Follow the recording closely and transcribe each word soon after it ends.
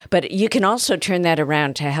But you can also turn that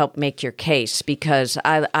around to help make your case, because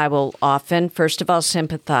I will often, first of all,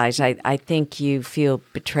 sympathize. I think you feel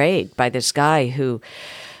betrayed by this guy who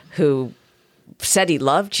said he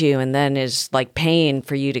loved you and then is like paying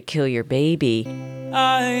for you to kill your baby.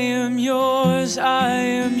 I am yours, I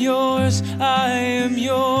am yours, I am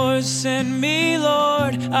yours, send me,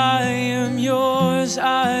 Lord. I am yours,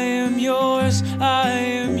 I am yours, I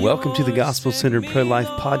am yours. Welcome to the Gospel-Centered Pro-Life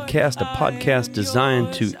Podcast, a podcast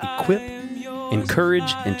designed to equip,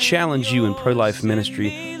 encourage, and challenge you in pro-life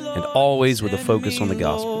ministry, and always with a focus on the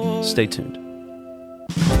gospel. Stay tuned.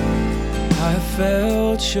 I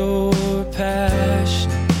felt your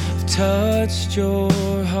passion, I've touched your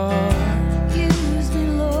heart. Use me,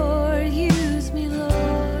 Lord, use me,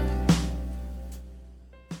 Lord.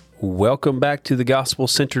 Welcome back to the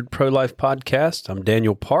Gospel-Centered Pro-Life Podcast. I'm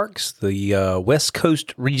Daniel Parks, the West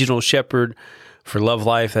Coast Regional Shepherd for Love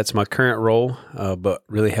Life. That's my current role, but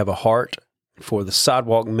really have a heart for the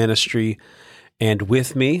Sidewalk Ministry. And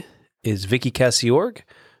with me is Vicki Cassiorg,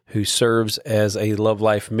 who serves as a Love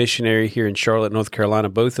Life missionary here in Charlotte, North Carolina.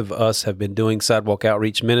 Both of us have been doing sidewalk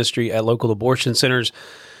outreach ministry at local abortion centers.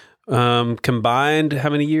 Combined, how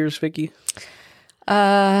many years, Vicki?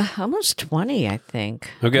 Almost 20, I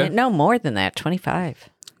think. Okay. No, more than that, 25.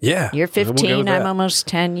 Yeah. You're we'll go 15, with I'm that. almost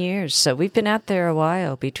 10 years. So we've been out there a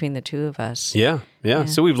while between the two of us. Yeah.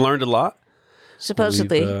 So we've learned a lot.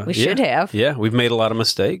 Supposedly, we should have. Yeah, we've made a lot of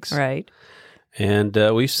mistakes. Right. And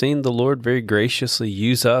we've seen the Lord very graciously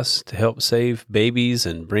use us to help save babies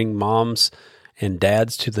and bring moms and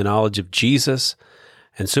dads to the knowledge of Jesus.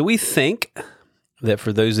 And so we think that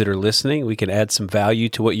for those that are listening, we can add some value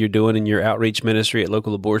to what you're doing in your outreach ministry at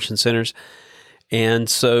local abortion centers. And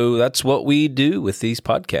so that's what we do with these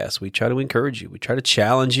podcasts. We try to encourage you. We try to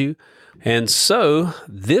challenge you. And so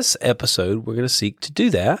this episode, we're going to seek to do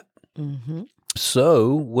that. Mm-hmm.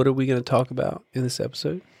 So what are we going to talk about in this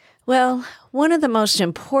episode? Well, one of the most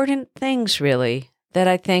important things, really, that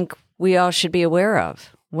I think we all should be aware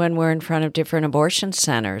of when we're in front of different abortion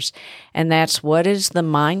centers, and that's what is the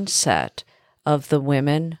mindset of the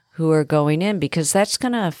women who are going in, because that's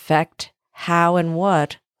going to affect how and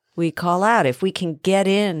what we call out, if we can get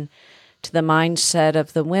in to the mindset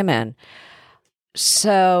of the women.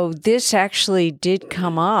 So this actually did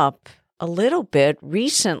come up a little bit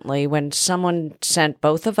recently when someone sent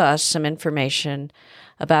both of us some information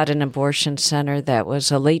about an abortion center that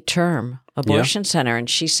was a late-term abortion center. And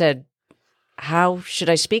she said, how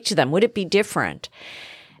should I speak to them? Would it be different?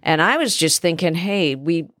 And I was just thinking, hey,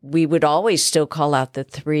 we would always still call out the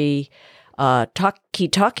three key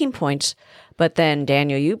talking points. But then,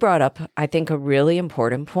 Daniel, you brought up, I think, a really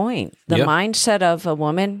important point. The mindset of a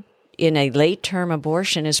woman in a late-term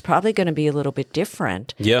abortion is probably going to be a little bit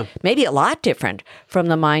different. Yeah. Maybe a lot different from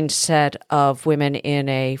the mindset of women in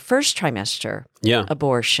a first trimester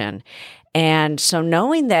abortion. And so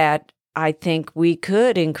knowing that, I think we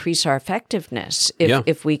could increase our effectiveness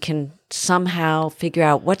if we can somehow figure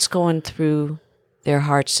out what's going through their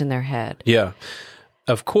hearts and their head. Yeah.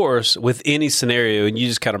 Of course, with any scenario, and you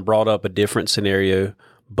just kind of brought up a different scenario,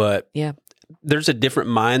 but there's a different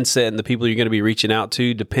mindset in the people you're going to be reaching out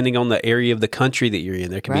to, depending on the area of the country that you're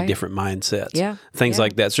in. There can be different mindsets, things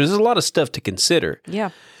like that. So there's a lot of stuff to consider. Yeah.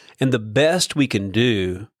 And the best we can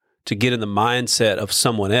do to get in the mindset of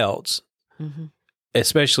someone else,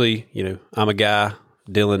 especially, I'm a guy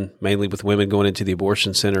dealing mainly with women going into the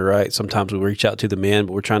abortion center, right? Sometimes we reach out to the men,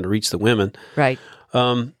 but we're trying to reach the women. Right.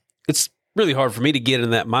 It's really hard for me to get in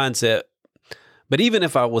that mindset. But even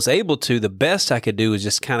if I was able to, the best I could do is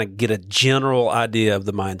just kind of get a general idea of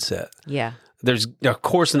the mindset. Yeah. There's, of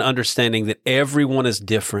course, an understanding that everyone is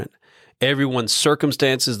different. Everyone's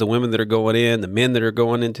circumstances, the women that are going in, the men that are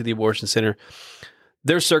going into the abortion center,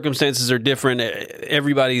 their circumstances are different.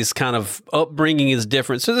 Everybody's kind of upbringing is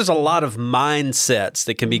different. So there's a lot of mindsets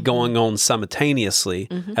that can be going on simultaneously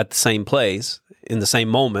at the same place, in the same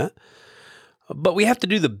moment. But we have to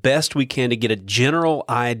do the best we can to get a general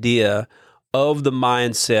idea of the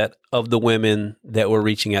mindset of the women that we're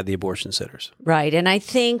reaching at the abortion centers. Right. And I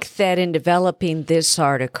think that in developing this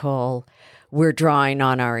article, we're drawing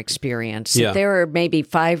on our experience. Yeah. There are maybe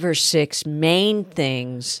 5 or 6 main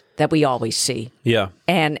things that we always see. Yeah.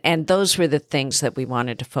 And those were the things that we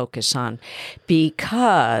wanted to focus on,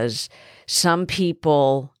 because some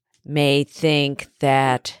people may think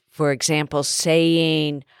that, for example,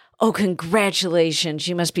 saying, oh, congratulations,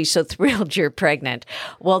 you must be so thrilled you're pregnant.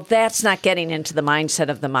 Well, that's not getting into the mindset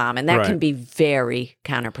of the mom, and that can be very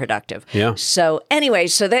counterproductive. Yeah. So anyway,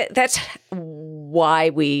 so that's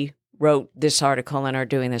why we wrote this article and are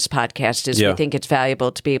doing this podcast, is we think it's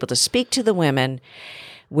valuable to be able to speak to the women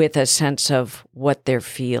with a sense of what they're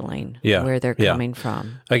feeling, Yeah, where they're yeah. coming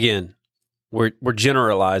from. Again, we're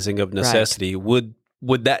generalizing of necessity. Would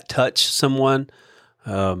that touch someone?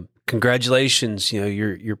 Congratulations,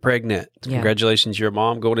 you're pregnant. Yeah. Congratulations, you're a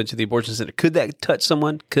mom going into the abortion center. Could that touch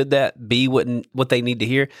someone? Could that be what they need to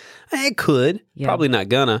hear? It could. Yeah. Probably not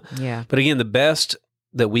gonna. Yeah. But again, the best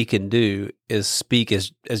that we can do is speak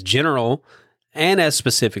as general and as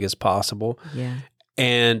specific as possible. Yeah.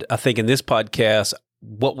 And I think in this podcast,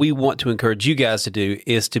 what we want to encourage you guys to do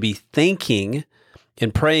is to be thinking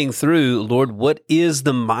and praying through, Lord, what is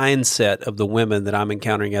the mindset of the women that I'm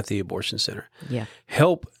encountering at the abortion center? Yeah.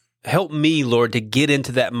 Help me, Lord, to get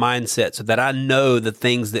into that mindset so that I know the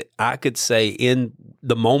things that I could say in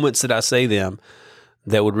the moments that I say them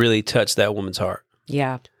that would really touch that woman's heart.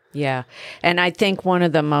 Yeah. Yeah. And I think one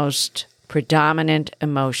of the most predominant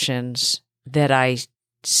emotions that I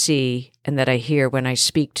see and that I hear when I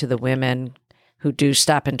speak to the women who do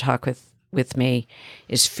stop and talk with me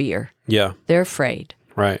is fear. Yeah. They're afraid.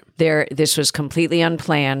 Right. This was completely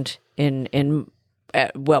unplanned in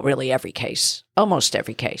really every case, almost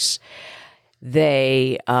every case.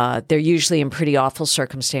 They're usually in pretty awful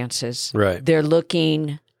circumstances. Right. They're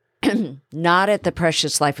looking not at the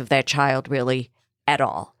precious life of that child really at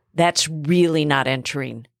all. That's really not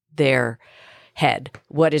entering their head.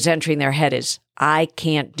 What is entering their head is, I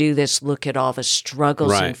can't do this. Look at all the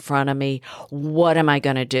struggles in Right. front of me. What am I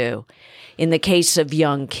going to do? In the case of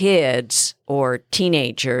young kids or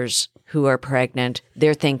teenagers who are pregnant,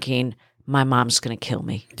 they're thinking, my mom's going to kill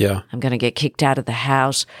me. Yeah. I'm going to get kicked out of the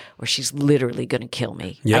house, or she's literally going to kill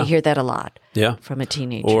me. Yeah. I hear that a lot Yeah. from a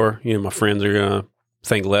teenager. Or, my friends are going to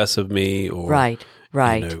think less of me or Right.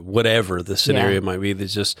 whatever the scenario might be.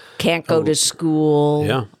 There's just Can't go to school.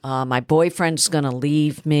 Yeah. My boyfriend's going to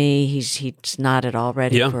leave me. He's not at all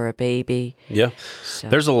ready Yeah. for a baby. Yeah. So,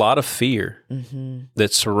 There's a lot of fear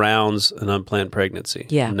that surrounds an unplanned pregnancy.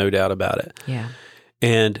 Yeah. No doubt about it. yeah.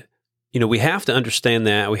 And, we have to understand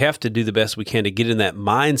that. We have to do the best we can to get in that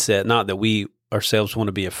mindset, not that we ourselves want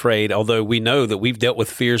to be afraid, although we know that we've dealt with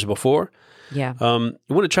fears before. Yeah. You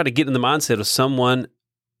want to try to get in the mindset of someone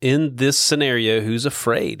in this scenario who's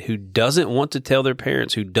afraid, who doesn't want to tell their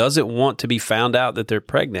parents, who doesn't want to be found out that they're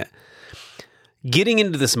pregnant. Getting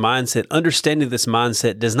into this mindset, understanding this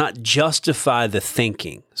mindset does not justify the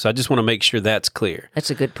thinking. So I just want to make sure that's clear. That's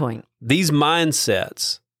a good point. These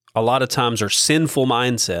mindsets, a lot of times, are sinful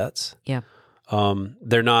mindsets. Yeah.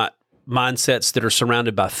 They're not mindsets that are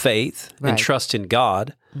surrounded by faith Right. and trust in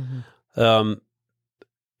God.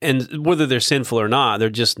 And whether they're sinful or not, they're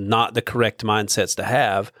just not the correct mindsets to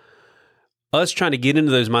have. Us trying to get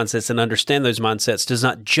into those mindsets and understand those mindsets does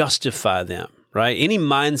not justify them, right? Any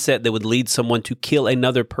mindset that would lead someone to kill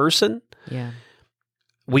another person, Yeah.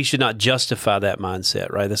 we should not justify that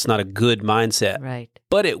mindset, right? That's not a good mindset. Right.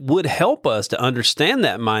 But it would help us to understand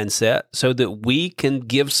that mindset so that we can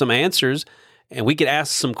give some answers and we could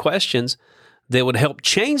ask some questions that would help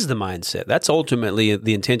change the mindset. That's ultimately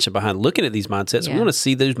the intention behind looking at these mindsets. Yeah. We want to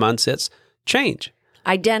see those mindsets change.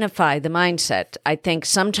 Identify the mindset. I think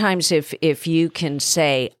sometimes if you can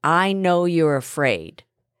say, I know you're afraid,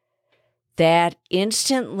 that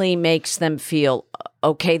instantly makes them feel,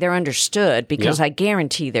 okay, they're understood, because Yeah. I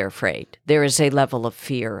guarantee they're afraid. There is a level of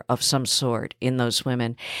fear of some sort in those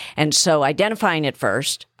women. And so identifying it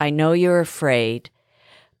first, I know you're afraid,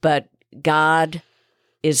 but God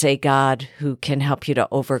is a God who can help you to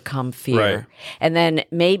overcome fear. Right. And then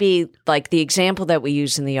maybe like the example that we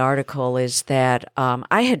use in the article is that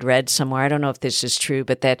I had read somewhere, I don't know if this is true,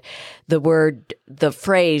 but that the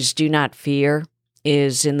phrase do not fear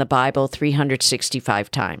is in the Bible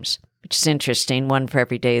 365 times, which is interesting, one for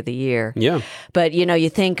every day of the year. Yeah. But, you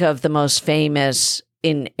think of the most famous,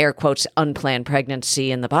 in air quotes, unplanned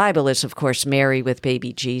pregnancy in the Bible is, of course, Mary with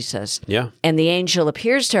baby Jesus. Yeah. And the angel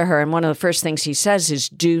appears to her, and one of the first things he says is,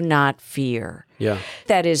 do not fear. Yeah.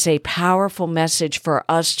 That is a powerful message for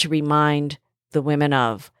us to remind the women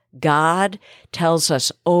of. God tells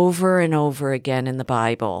us over and over again in the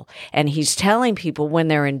Bible, and he's telling people when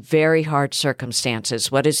they're in very hard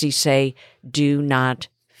circumstances, what does he say? Do not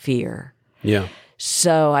fear. Yeah.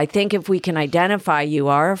 So I think if we can identify you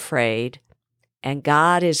are afraid, and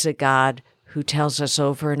God is a God who tells us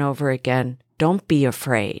over and over again, don't be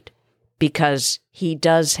afraid, because he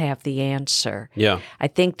does have the answer. Yeah. I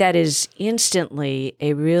think that is instantly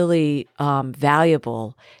a really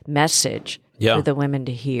valuable message Yeah. for the women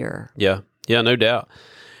to hear. Yeah. Yeah, no doubt.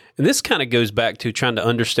 And this kind of goes back to trying to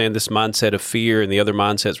understand this mindset of fear and the other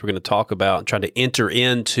mindsets we're going to talk about and trying to enter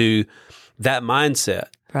into that mindset.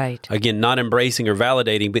 Right. Again, not embracing or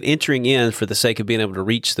validating, but entering in for the sake of being able to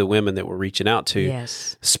reach the women that we're reaching out to,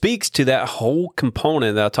 Yes. speaks to that whole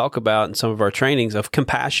component that I talk about in some of our trainings of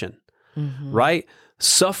compassion, right?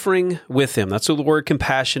 Suffering with them. That's what the word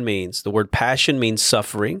compassion means. The word passion means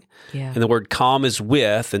suffering, Yeah. and the word calm is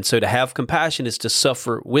with. And so to have compassion is to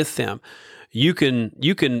suffer with them. You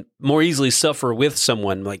can more easily suffer with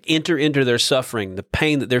someone, like enter into their suffering, the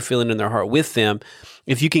pain that they're feeling in their heart with them,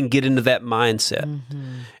 if you can get into that mindset.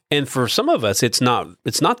 And for some of us, it's not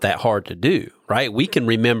that hard to do, right? We can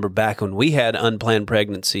remember back when we had unplanned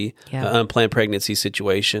pregnancy, unplanned pregnancy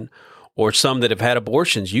situation, or some that have had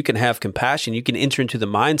abortions. You can have compassion. You can enter into the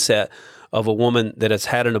mindset of a woman that has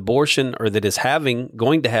had an abortion or that is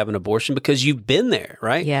going to have an abortion because you've been there,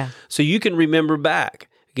 right? Yeah. So you can remember back.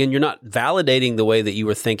 Again, you're not validating the way that you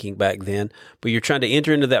were thinking back then, but you're trying to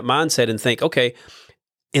enter into that mindset and think, okay,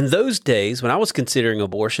 in those days when I was considering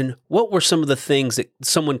abortion, what were some of the things that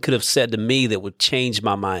someone could have said to me that would change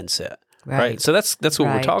my mindset? Right. So that's what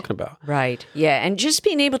we're talking about. Right. Yeah. And just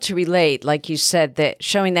being able to relate, like you said, that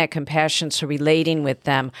showing that compassion, so relating with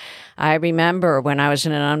them. I remember when I was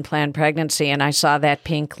in an unplanned pregnancy and I saw that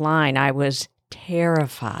pink line, I was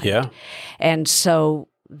terrified. Yeah. And so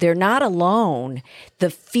they're not alone.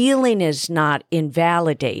 The feeling is not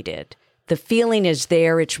invalidated. The feeling is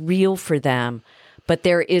there. It's real for them, but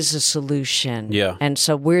there is a solution. Yeah. And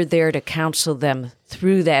so we're there to counsel them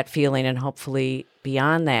through that feeling and hopefully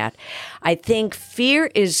beyond that. I think fear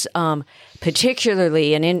is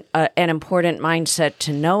particularly an important mindset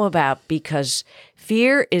to know about because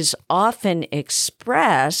fear is often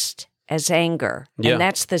expressed as anger. Yeah. And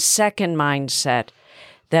that's the second mindset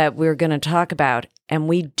that we're going to talk about. And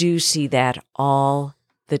we do see that all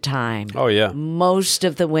the time. Oh, yeah. Most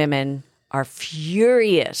of the women are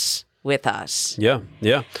furious with us. Yeah,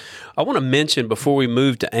 yeah. I want to mention before we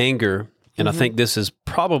move to anger, and I think this is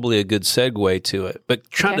probably a good segue to it, but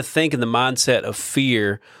trying to think in the mindset of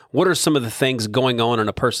fear, what are some of the things going on in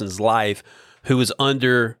a person's life who is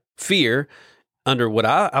under fear, under what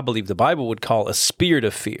I believe the Bible would call a spirit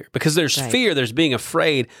of fear? Because there's fear, there's being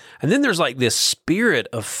afraid, and then there's like this spirit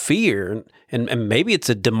of fear, and maybe it's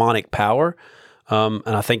a demonic power, and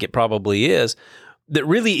I think it probably is, that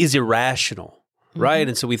really is irrational. Right.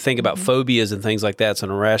 And so we think about phobias and things like that. It's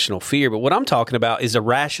an irrational fear. But what I'm talking about is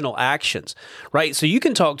irrational actions. Right. So you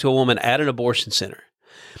can talk to a woman at an abortion center.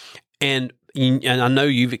 And I know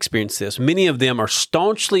you've experienced this. Many of them are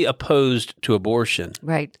staunchly opposed to abortion.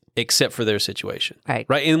 Right. Except for their situation. Right.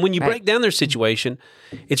 Right. And when you break down their situation,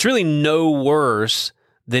 it's really no worse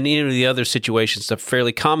than any of the other situations. It's a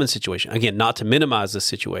fairly common situation. Again, not to minimize the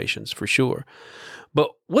situations for sure.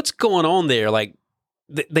 But what's going on there? Like,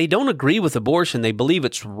 they don't agree with abortion. They believe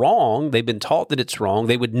it's wrong. They've been taught that it's wrong.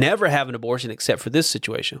 They would never have an abortion except for this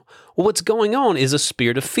situation. Well, what's going on is a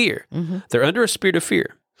spirit of fear. They're under a spirit of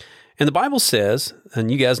fear. And the Bible says,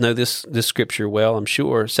 and you guys know this scripture well, I'm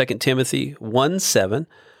sure, 2 Timothy 1:7,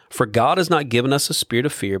 for God has not given us a spirit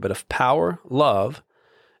of fear, but of power, love,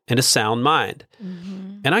 and a sound mind.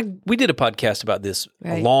 And we did a podcast about this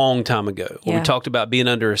a long time ago where we talked about being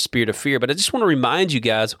under a spirit of fear. But I just want to remind you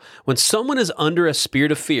guys, when someone is under a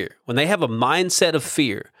spirit of fear, when they have a mindset of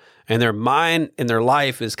fear and their mind and their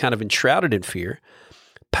life is kind of enshrouded in fear,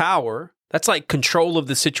 power, that's like control of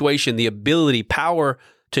the situation, the ability, power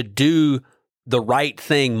to do the right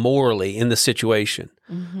thing morally in the situation.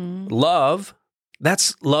 Love,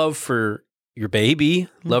 that's love for your baby,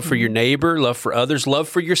 love for your neighbor, love for others, love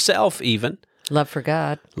for yourself even. Love for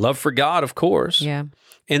God. Love for God, of course. Yeah.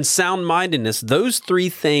 And sound-mindedness. Those three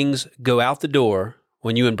things go out the door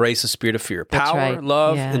when you embrace a spirit of fear. That's Power, right.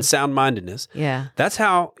 love, Yeah. and sound-mindedness. Yeah. That's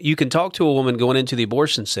how you can talk to a woman going into the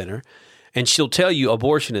abortion center, and she'll tell you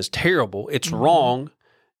abortion is terrible, it's wrong,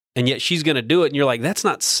 and yet she's going to do it, and you're like, that's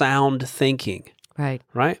not sound thinking, Right.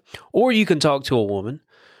 right? Or you can talk to a woman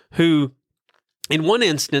who, in one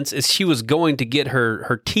instance, as she was going to get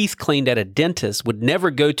her teeth cleaned at a dentist, would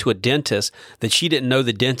never go to a dentist that she didn't know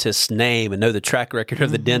the dentist's name and know the track record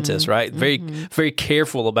of the dentist, right? Very, very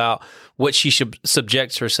careful about what she should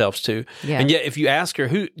subject herself to. Yeah. And yet, if you ask her,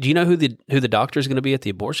 do you know who the doctor is going to be at the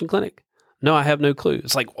abortion clinic? No, I have no clue.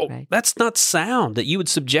 It's like, that's not sound, that you would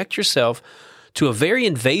subject yourself to a very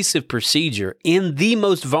invasive procedure in the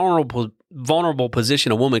most vulnerable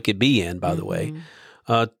position a woman could be in, by the way,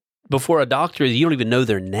 before a doctor, you don't even know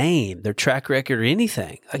their name, their track record, or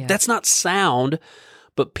anything. Like, that's not sound,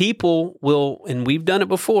 but people will, and we've done it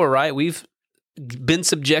before, right? We've been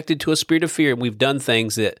subjected to a spirit of fear, and we've done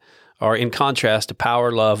things that are in contrast to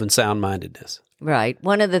power, love, and sound-mindedness. Right.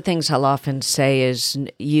 One of the things I'll often say is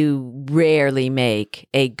you rarely make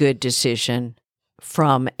a good decision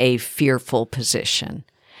from a fearful position.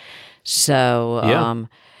 So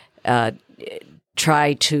Yeah.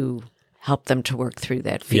 try to help them to work through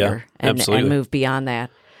that fear and absolutely. move beyond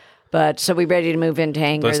that. But so we ready to move into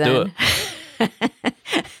anger Let's then? do it.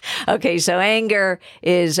 Okay, so anger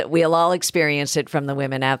is, we'll all experience it from the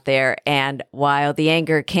women out there. And while the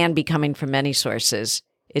anger can be coming from many sources,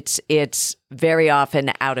 it's very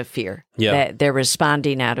often out of fear. Yeah. That they're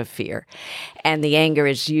responding out of fear. And the anger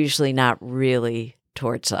is usually not really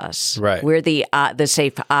towards us. Right. We're the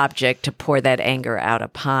safe object to pour that anger out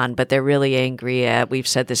upon, but they're really angry at, we've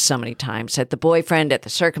said this so many times, at the boyfriend, at the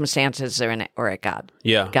circumstances, or at God.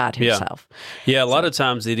 Yeah. God himself. Yeah, a lot of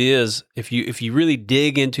times it is, if you really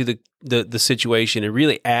dig into the situation and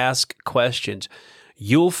really ask questions,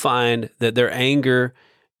 you'll find that their anger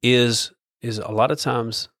is a lot of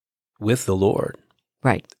times with the Lord.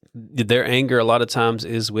 Right. Their anger a lot of times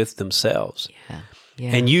is with themselves.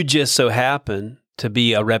 Yeah. And you just so happen to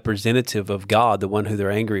be a representative of God, the one who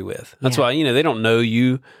they're angry with. That's why, they don't know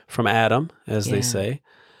you from Adam, as they say.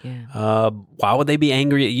 Yeah. Why would they be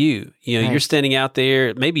angry at you? Right. You're standing out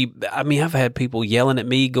there. I've had people yelling at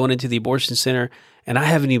me going into the abortion center, and I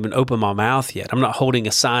haven't even opened my mouth yet. I'm not holding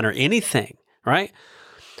a sign or anything, right?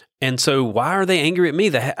 And so why are they angry at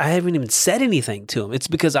me? I haven't even said anything to them. It's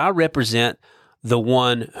because I represent the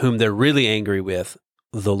one whom they're really angry with,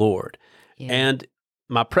 the Lord. Yeah. And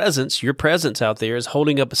my presence, your presence out there, is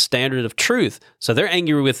holding up a standard of truth. So they're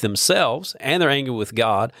angry with themselves and they're angry with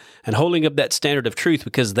God, and holding up that standard of truth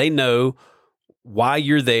because they know why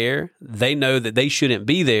you're there. They know that they shouldn't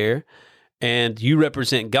be there. And you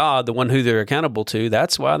represent God, the one who they're accountable to.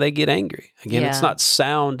 That's why they get angry. Again, it's not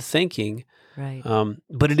sound thinking. Right.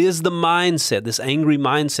 But it is the mindset, this angry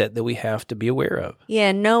mindset, that we have to be aware of.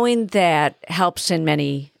 Yeah, knowing that helps in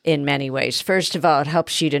many ways. First of all, it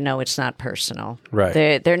helps you to know it's not personal. Right.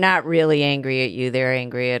 They're not really angry at you. They're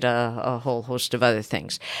angry at a whole host of other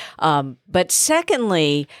things. But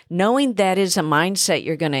secondly, knowing that is a mindset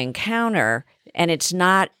you're going to encounter, and it's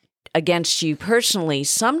not against you personally,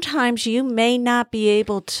 sometimes you may not be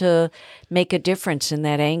able to make a difference in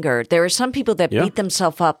that anger. There are some people that beat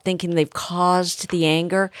themselves up thinking they've caused the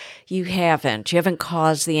anger. You haven't. You haven't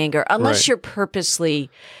caused the anger unless you're purposely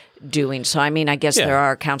doing so. I mean, I guess there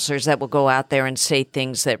are counselors that will go out there and say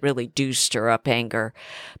things that really do stir up anger.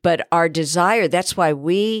 But our desire, that's why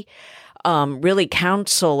we really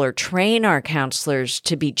counsel or train our counselors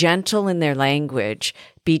to be gentle in their language,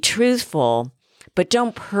 be truthful, but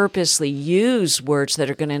don't purposely use words that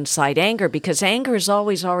are going to incite anger, because anger is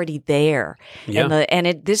always already there. Yeah.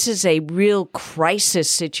 And this is a real crisis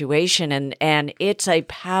situation, and it's a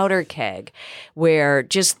powder keg where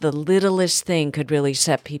just the littlest thing could really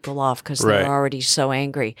set people off because they're already so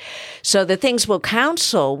angry. So the things we'll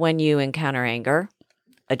counsel when you encounter anger: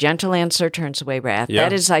 a gentle answer turns away wrath. Yeah.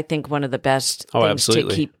 That is, I think, one of the best things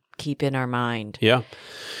absolutely. to keep in our mind. Yeah.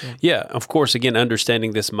 Of course, again,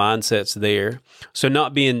 understanding this mindset's there. So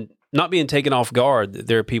not being taken off guard that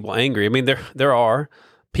there are people angry. I mean, there are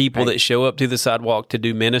people that show up to the sidewalk to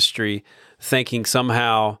do ministry thinking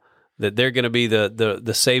somehow that they're going to be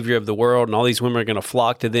the savior of the world, and all these women are going to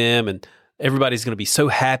flock to them, and everybody's going to be so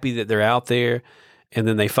happy that they're out there. And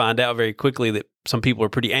then they find out very quickly that some people are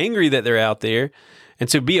pretty angry that they're out there. And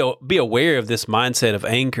so be aware of this mindset of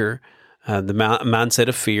anger, the mindset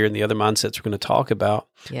of fear, and the other mindsets we're going to talk about.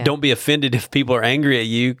 Yeah. Don't be offended if people are angry at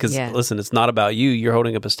you, because listen, it's not about you. You're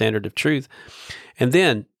holding up a standard of truth. And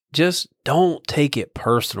then just don't take it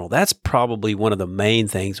personal. That's probably one of the main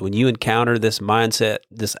things when you encounter this mindset,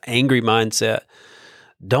 this angry mindset.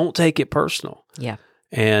 Don't take it personal. Yeah.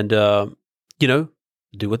 And,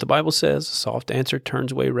 do what the Bible says. A soft answer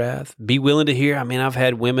turns away wrath. Be willing to hear. I mean, I've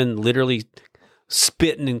had women literally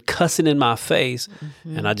spitting and cussing in my face,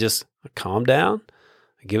 and I calm down.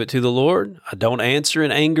 I give it to the Lord. I don't answer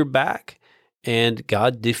in anger back, and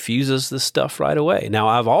God diffuses the stuff right away. Now,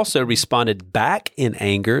 I've also responded back in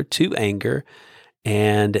anger to anger,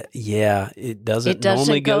 and it doesn't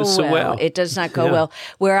normally go so well. It does not go well.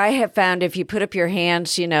 Where I have found, if you put up your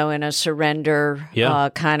hands, in a surrender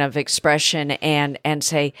kind of expression, and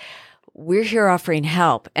say, "We're here offering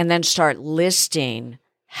help," and then start listing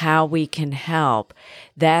how we can help,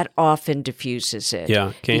 that often diffuses it.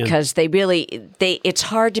 Yeah, can. Because it's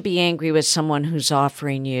hard to be angry with someone who's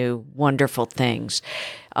offering you wonderful things.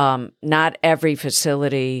 Not every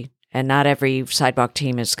facility and not every sidewalk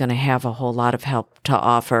team is going to have a whole lot of help to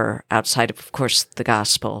offer outside of course, the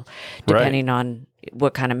gospel, depending on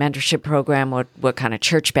what kind of mentorship program, what kind of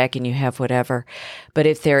church backing you have, whatever. But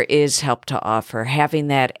if there is help to offer, having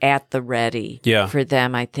that at the ready for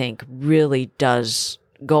them, I think, really does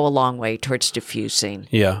go a long way towards diffusing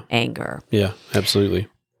anger. Yeah, absolutely.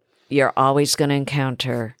 You're always going to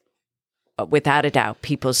encounter without a doubt,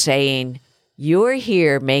 people saying, you're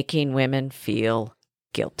here making women feel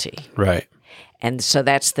guilty. Right. And so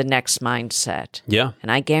that's the next mindset. Yeah.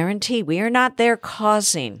 And I guarantee we are not there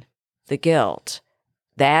causing the guilt.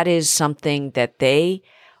 That is something that they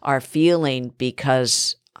are feeling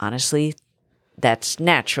because, honestly, that's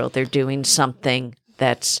natural. They're doing something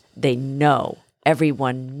they know.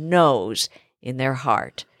 Everyone knows in their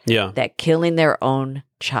heart Yeah. that killing their own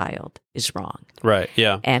child is wrong. Right.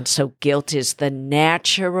 Yeah. And so guilt is the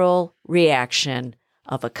natural reaction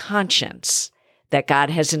of a conscience that God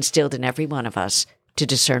has instilled in every one of us to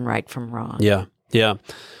discern right from wrong. Yeah. Yeah.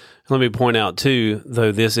 Let me point out, too,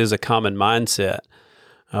 though this is a common mindset,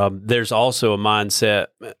 there's also a mindset,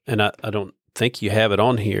 and I don't think you have it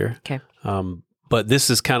on here, Okay. but this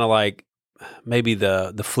is kind of like maybe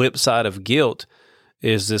the flip side of guilt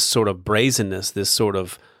is this sort of brazenness, this sort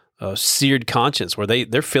of seared conscience where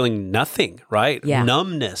they're feeling nothing, right? Yeah.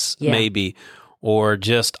 Numbness, Yeah. maybe, or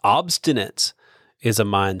just obstinance is a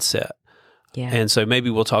mindset. Yeah. And so maybe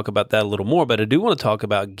we'll talk about that a little more, but I do want to talk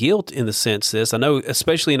about guilt in the sense this. I know,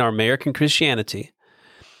 especially in our American Christianity,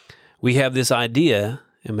 we have this idea,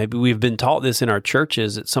 and maybe we've been taught this in our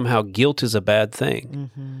churches, that somehow guilt is a bad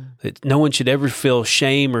thing, that no one should ever feel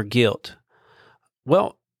shame or guilt.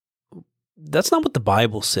 Well, that's not what the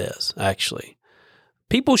Bible says, actually.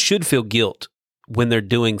 People should feel guilt when they're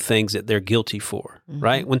doing things that they're guilty for,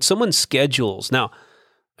 right? When someone schedules, now,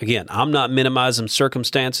 again, I'm not minimizing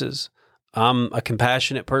circumstances. I'm a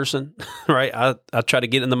compassionate person, right? I try to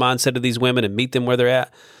get in the mindset of these women and meet them where they're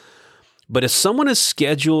at. But if someone has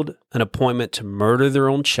scheduled an appointment to murder their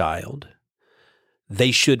own child,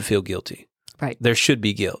 they should feel guilty. Right. There should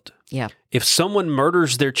be guilt. Yeah. If someone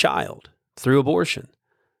murders their child through abortion,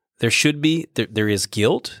 there is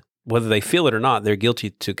guilt, whether they feel it or not, they're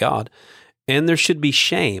guilty to God. And there should be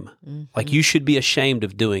shame. Like you should be ashamed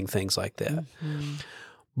of doing things like that.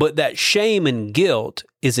 But that shame and guilt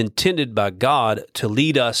is intended by God to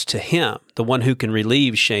lead us to Him, the one who can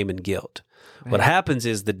relieve shame and guilt. Right. What happens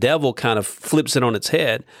is the devil kind of flips it on its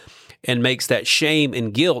head and makes that shame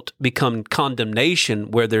and guilt become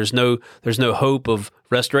condemnation where there's no hope of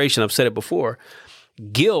restoration. I've said it before.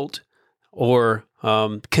 Guilt or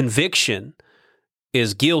conviction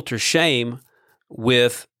is guilt or shame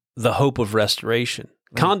with the hope of restoration.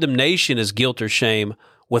 Right. Condemnation is guilt or shame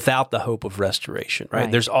without the hope of restoration, right?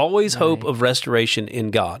 There's always hope of restoration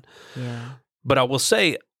in God. Yeah. But I will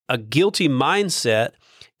say a guilty mindset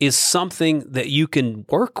is something that you can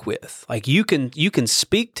work with. Like you can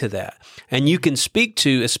speak to that. And you can speak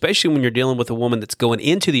to, especially when you're dealing with a woman that's going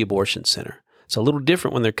into the abortion center. It's a little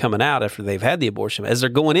different when they're coming out after they've had the abortion. As they're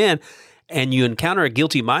going in and you encounter a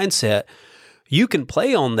guilty mindset, you can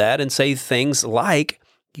play on that and say things like,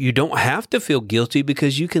 you don't have to feel guilty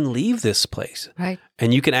because you can leave this place. Right.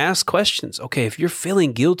 And you can ask questions. Okay, if you're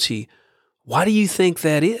feeling guilty, why do you think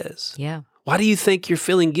that is? Yeah. Why do you think you're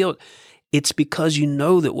feeling guilt? It's because you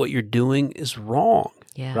know that what you're doing is wrong.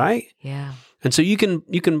 Yeah. Right? Yeah. And so you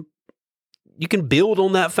can build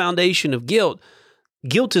on that foundation of guilt.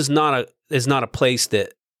 Guilt is not a place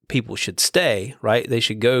that people should stay, right? They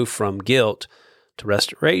should go from guilt to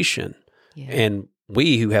restoration. Yeah. And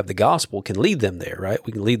we who have the gospel can lead them there, right?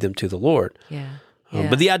 We can lead them to the Lord. Yeah.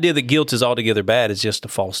 But the idea that guilt is altogether bad is just a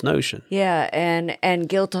false notion. Yeah, and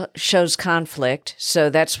guilt shows conflict, so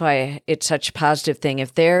that's why it's such a positive thing.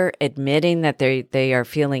 If they're admitting that they are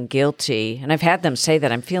feeling guilty, and I've had them say that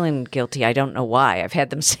I'm feeling guilty, I don't know why. I've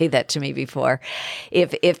had them say that to me before.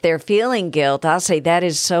 If they're feeling guilt, I'll say that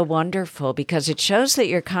is so wonderful because it shows that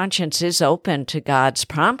your conscience is open to God's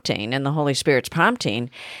prompting and the Holy Spirit's prompting,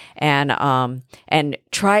 and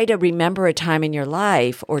try to remember a time in your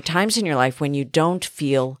life or times in your life when you don't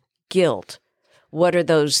feel guilt. What are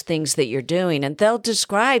those things that you're doing? And they'll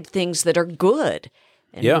describe things that are good.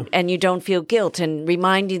 And you don't feel guilt, and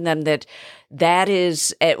reminding them that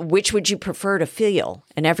is, which would you prefer to feel?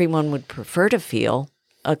 And everyone would prefer to feel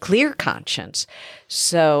a clear conscience.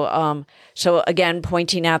 So again,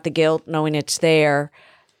 pointing out the guilt, knowing it's there,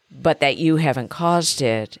 but that you haven't caused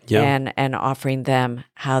it, and offering them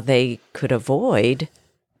how they could avoid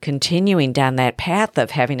continuing down that path of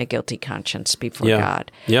having a guilty conscience before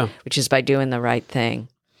God, which is by doing the right thing.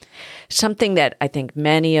 Something that I think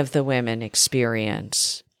many of the women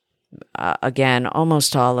experience, again,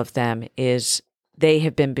 almost all of them, is they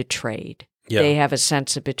have been betrayed. Yeah. They have a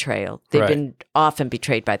sense of betrayal. They've been often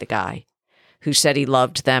betrayed by the guy who said he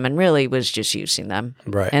loved them and really was just using them.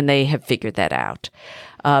 Right. And they have figured that out.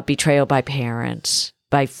 Betrayal by parents,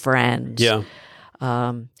 by friends. Yeah.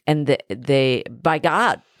 And by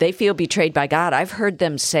God, they feel betrayed by God. I've heard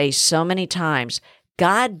them say so many times,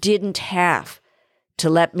 God didn't have to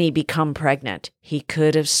let me become pregnant. He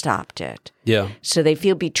could have stopped it. Yeah. So they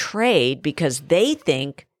feel betrayed because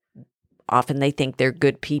often they think they're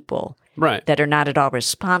good people Right. that are not at all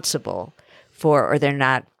responsible for, or they're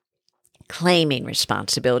not claiming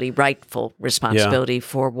rightful responsibility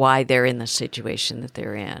for why they're in the situation that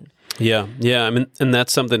they're in. Yeah. Yeah. I mean, and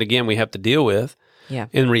that's something, again, we have to deal with. Yeah.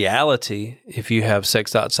 In reality, if you have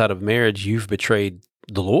sex outside of marriage, you've betrayed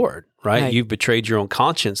the Lord, right? Right. You've betrayed your own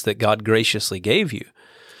conscience that God graciously gave you.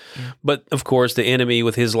 Yeah. But of course, the enemy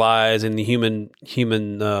with his lies and the human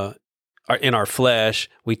in our flesh,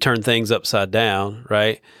 we turn things upside down,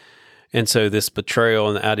 right? And so this betrayal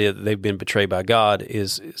and the idea that they've been betrayed by God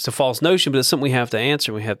it's a false notion, but it's something we have to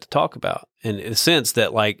answer and we have to talk about. And in a sense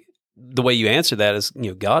that, like, the way you answer that is,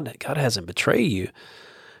 God hasn't betrayed you.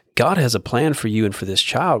 God has a plan for you and for this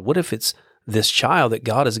child. What if it's this child that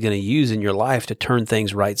God is going to use in your life to turn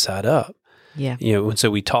things right side up? Yeah. And so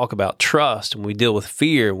we talk about trust, and we deal with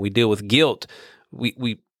fear, and we deal with guilt.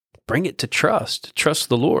 We bring it to trust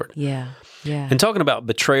the Lord. Yeah. Yeah. And talking about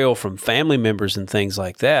betrayal from family members and things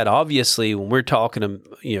like that, obviously, when we're talking,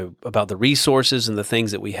 about the resources and the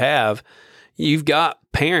things that we have, you've got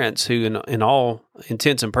parents who, in all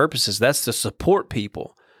intents and purposes, that's the support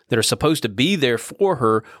people that are supposed to be there for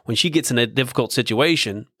her when she gets in a difficult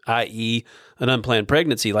situation, i.e., an unplanned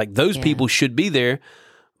pregnancy. Like, those people should be there,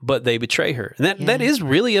 but they betray her, and that is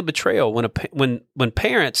really a betrayal. When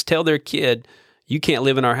parents tell their kid, "You can't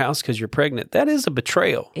live in our house because you're pregnant," that is a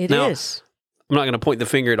betrayal. It Now, is. I'm not going to point the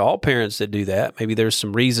finger at all parents that do that. Maybe there's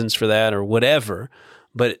some reasons for that or whatever,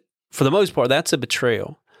 but for the most part, that's a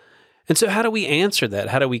betrayal. And so, how do we answer that?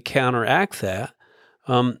 How do we counteract that?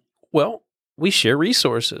 Well, we share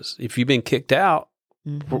resources. If you've been kicked out,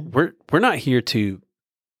 we're not here to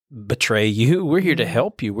betray you. We're here to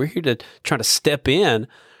help you. We're here to try to step in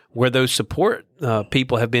where those support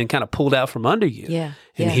people have been kind of pulled out from under you. Yeah.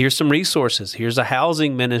 And here's some resources. Here's a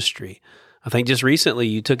housing ministry. I think just recently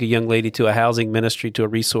you took a young lady to a housing ministry, to a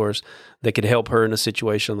resource that could help her in a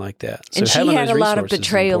situation like that. So And she having had those a lot of resources is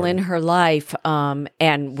betrayal in important. her life,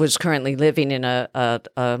 and was currently living in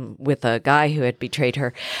with a guy who had betrayed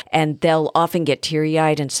her. And they'll often get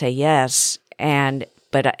teary-eyed and say yes, and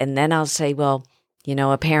then I'll say, well,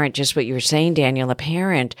 a parent, just what you were saying, Daniel, a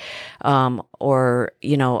parent or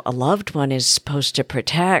a loved one is supposed to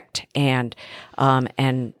protect and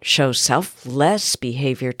show selfless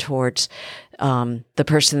behavior towards the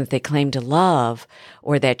person that they claim to love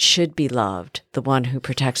or that should be loved, the one who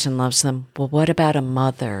protects and loves them. Well, what about a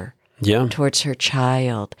mother? Yeah. Towards her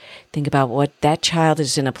child. Think about what that child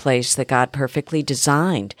is in a place that God perfectly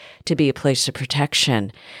designed to be a place of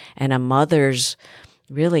protection. And a mother's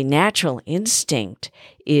really natural instinct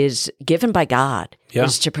is given by God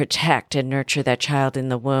is to protect and nurture that child in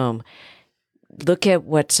the womb. Look at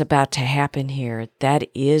what's about to happen here. That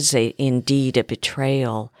is indeed a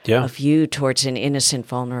betrayal of you towards an innocent,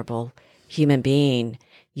 vulnerable human being.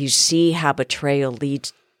 You see how betrayal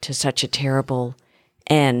leads to such a terrible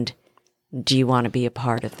end. Do you want to be a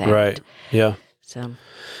part of that? Right. Yeah. So.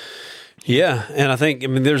 Yeah. And I think,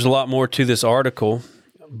 there's a lot more to this article,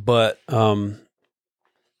 but I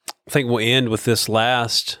think we'll end with this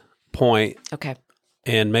last point. Okay.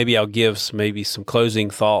 And maybe I'll give some closing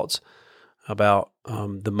thoughts about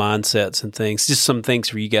the mindsets and things, just some things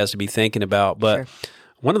for you guys to be thinking about. But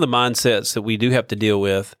one of the mindsets that we do have to deal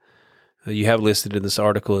with, you have listed in this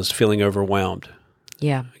article, is feeling overwhelmed.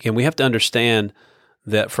 Yeah. Again, we have to understand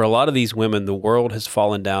that for a lot of these women, the world has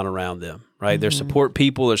fallen down around them, right? Their support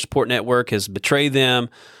people, their support network has betrayed them.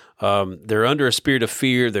 They're under a spirit of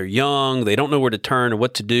fear. They're young. They don't know where to turn or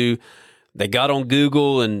what to do. They got on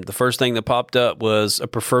Google, and the first thing that popped up was a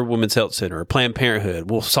preferred women's health center, or Planned Parenthood.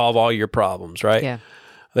 We'll solve all your problems, right? Yeah.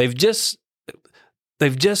 They've just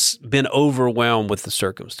been overwhelmed with the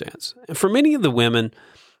circumstance. And for many of the women,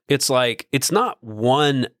 it's like, it's not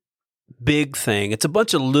one big thing. It's a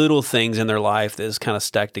bunch of little things in their life that is kind of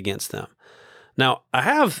stacked against them. Now, I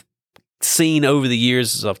have seen over the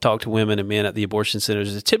years, as I've talked to women and men at the abortion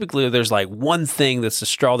centers, is typically there's like one thing that's the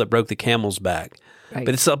straw that broke the camel's back. Right.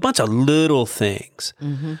 But it's a bunch of little things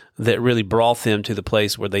that really brought them to the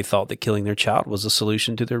place where they thought that killing their child was a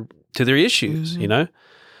solution to their issues,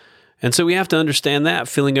 And so we have to understand that,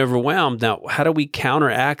 feeling overwhelmed. Now, how do we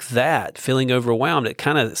counteract that, feeling overwhelmed?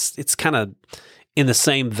 It's kind of in the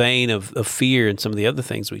same vein of fear and some of the other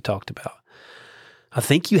things we talked about. I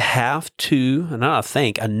think you have to,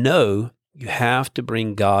 I know you have to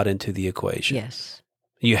bring God into the equation. Yes.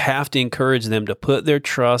 You have to encourage them to put their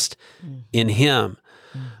trust in Him,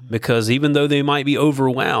 because even though they might be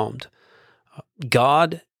overwhelmed,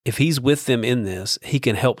 God, if He's with them in this, He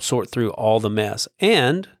can help sort through all the mess.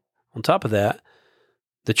 And on top of that,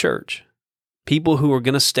 the church. People who are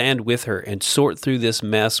going to stand with her and sort through this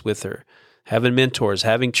mess with her. Having mentors,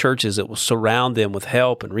 having churches that will surround them with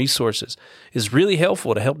help and resources is really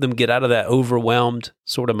helpful to help them get out of that overwhelmed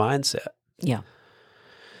sort of mindset. Yeah.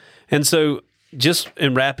 And so just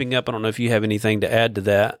in wrapping up, I don't know if you have anything to add to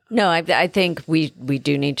that. No, I think we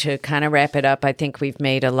do need to kind of wrap it up. I think we've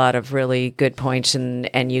made a lot of really good points,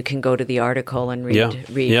 and you can go to the article and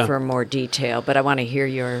read for more detail. But I want to hear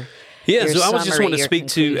your so I summary, was just wanting to your speak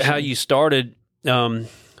to how conclusion. you started.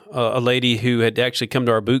 A lady who had actually come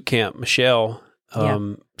to our boot camp, Michelle.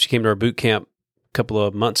 She came to our boot camp a couple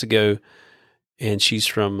of months ago, and she's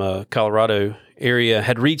from Colorado area,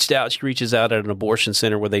 had reached out. She reaches out at an abortion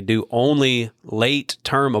center where they do only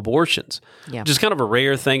late-term abortions, which is kind of a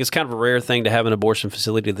rare thing. It's kind of a rare thing to have an abortion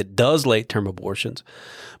facility that does late-term abortions,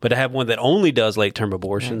 but to have one that only does late-term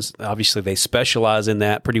abortions, obviously they specialize in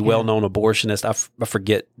that. Pretty well-known abortionist. I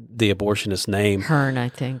forget the abortionist's name. Hearn, I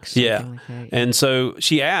think. Something like that. And so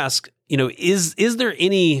she asked, is there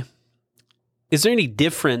any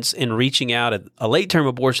difference in reaching out at a late-term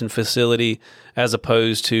abortion facility as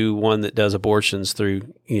opposed to one that does abortions through,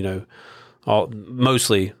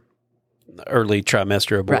 mostly early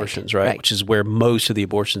trimester abortions, right? Which is where most of the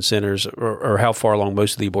abortion centers, or how far along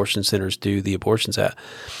most of the abortion centers do the abortions at.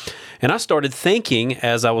 And I started thinking,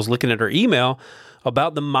 as I was looking at her email,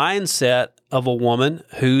 about the mindset of a woman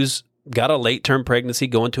who's got a late-term pregnancy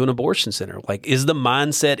going to an abortion center. Like, is the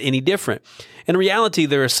mindset any different? In reality,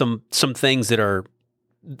 there are some things that are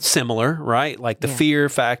similar, right? Like the fear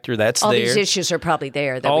factor, that's all there. these issues are probably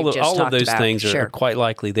there that all we've just all talked of those about. things are quite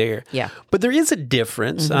likely there. Yeah. But there is a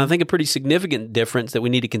difference, and I think a pretty significant difference that we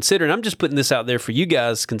need to consider. And I'm just putting this out there for you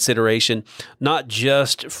guys' consideration, not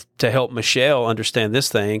just to help Michelle understand this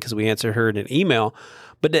thing, because we answered her in an email,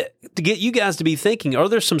 but to get you guys to be thinking, are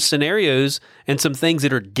there some scenarios and some things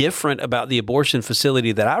that are different about the abortion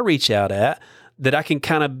facility that I reach out at that I can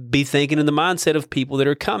kind of be thinking in the mindset of people that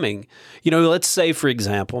are coming? Let's say, for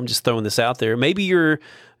example, I'm just throwing this out there, maybe your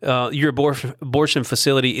abortion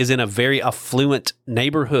facility is in a very affluent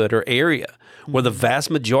neighborhood or area where the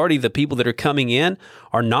vast majority of the people that are coming in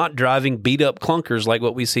are not driving beat-up clunkers like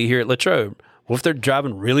what we see here at Latrobe. Well, if they're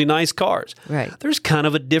driving really nice cars, there's kind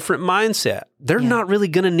of a different mindset. They're not really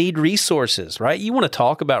going to need resources, right? You want to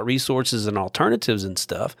talk about resources and alternatives and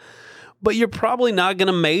stuff, but you're probably not going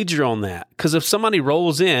to major on that, because if somebody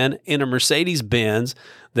rolls in a Mercedes-Benz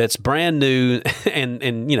that's brand new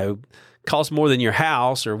and costs more than your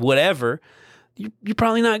house or whatever, you're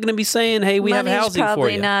probably not going to be saying, "Hey, we have housing for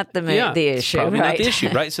you." Probably not the issue, probably right? not the issue,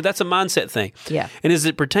 right? So that's a mindset thing. Yeah. And as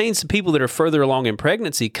it pertains to people that are further along in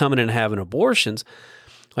pregnancy, coming and having abortions,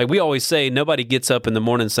 like we always say, nobody gets up in the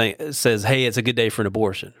morning and says, "Hey, it's a good day for an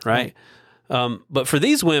abortion," right? But for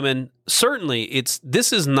these women, certainly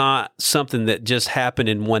this is not something that just happened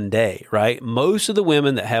in one day, right? Most of the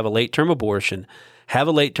women that have a late-term abortion have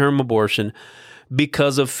a late-term abortion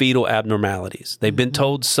because of fetal abnormalities. They've been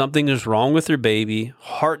told something is wrong with their baby,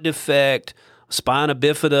 heart defect, spina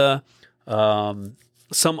bifida,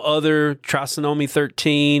 some other trisomy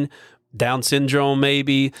 13, Down syndrome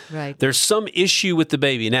maybe. Right. There's some issue with the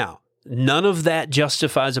baby. Now, none of that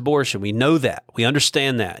justifies abortion. We know that. We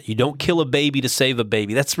understand that. You don't kill a baby to save a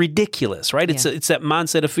baby. That's ridiculous, right? It's that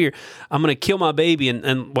mindset of fear. I'm going to kill my baby.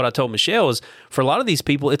 And what I told Michelle is, for a lot of these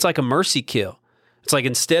people, it's like a mercy kill. It's like,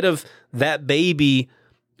 instead of that baby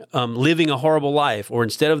living a horrible life, or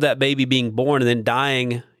instead of that baby being born and then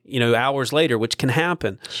dying, hours later, which can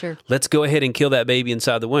happen. Sure. Let's go ahead and kill that baby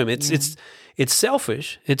inside the womb. It's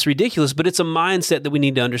selfish. It's ridiculous, but it's a mindset that we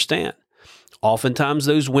need to understand. Oftentimes,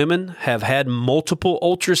 those women have had multiple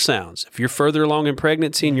ultrasounds. If you're further along in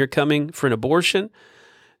pregnancy and you're coming for an abortion,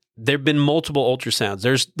 there have been multiple ultrasounds.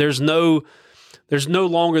 There's no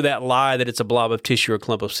longer that lie that it's a blob of tissue or a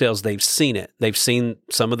clump of cells. They've seen it. They've seen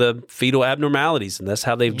some of the fetal abnormalities, and that's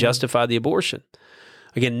how they've justified the abortion.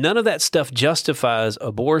 Again, none of that stuff justifies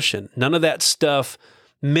abortion. None of that stuff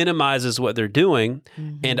minimizes what they're doing.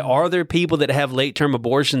 And are there people that have late-term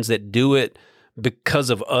abortions that do it because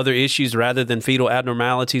of other issues rather than fetal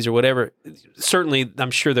abnormalities or whatever? Certainly,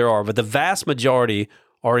 I'm sure there are, but the vast majority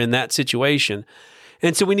are in that situation.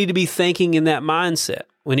 And so we need to be thinking in that mindset.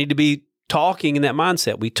 We need to be talking in that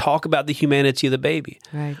mindset. We talk about the humanity of the baby.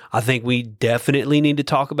 Right. I think we definitely need to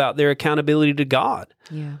talk about their accountability to God.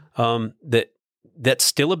 Yeah. That's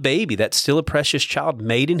still a baby. That's still a precious child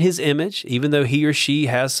made in his image, even though he or she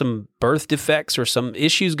has some birth defects or some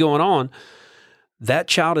issues going on. That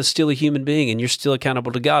child is still a human being, and you're still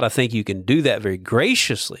accountable to God. I think you can do that very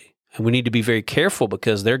graciously, and we need to be very careful,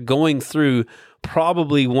 because they're going through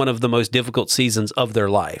probably one of the most difficult seasons of their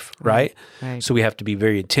life, right? Right. So we have to be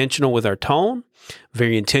very intentional with our tone,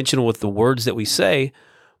 very intentional with the words that we say,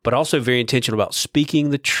 but also very intentional about speaking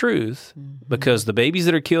the truth, because the babies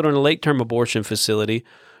that are killed in a late-term abortion facility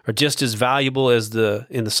are just as valuable in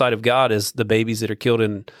the sight of God as the babies that are killed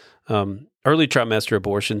in early trimester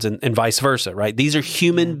abortions, and vice versa, right? These are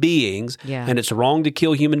human beings, Yeah. and it's wrong to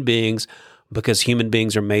kill human beings because human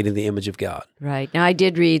beings are made in the image of God. Right. Now, I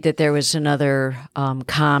did read that there was another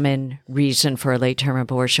common reason for a late-term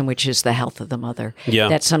abortion, which is the health of the mother. Yeah.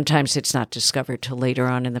 That sometimes it's not discovered till later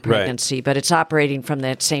on in the pregnancy, but it's operating from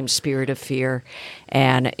that same spirit of fear.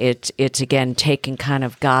 And it's again, taking kind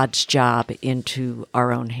of God's job into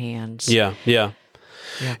our own hands. Yeah.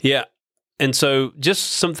 And so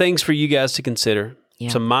just some things for you guys to consider. Yeah.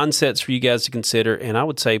 Some mindsets for you guys to consider. And I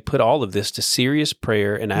would say put all of this to serious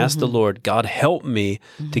prayer and ask the Lord, God, help me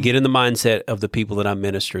to get in the mindset of the people that I'm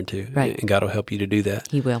ministering to. Right. And God will help you to do that.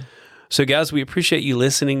 He will. So guys, we appreciate you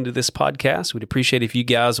listening to this podcast. We'd appreciate if you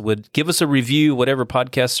guys would give us a review, whatever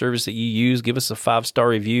podcast service that you use, give us a 5-star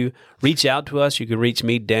review. Reach out to us. You can reach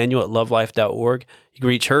me, Daniel, at lovelife.org. You can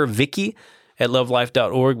reach her, Vicky, at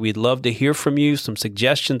lovelife.org. We'd love to hear from you, some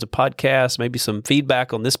suggestions of podcasts, maybe some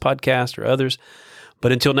feedback on this podcast or others.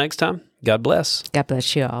 But until next time, God bless. God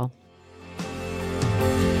bless you all.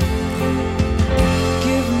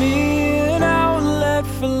 Give me an outlet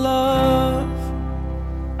for love.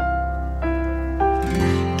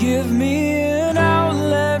 Give me an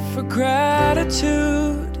outlet for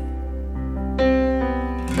gratitude.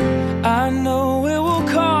 I know it will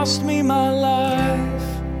cost me my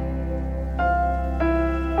life,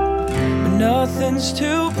 but nothing's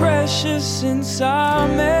too precious since I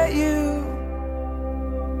met you.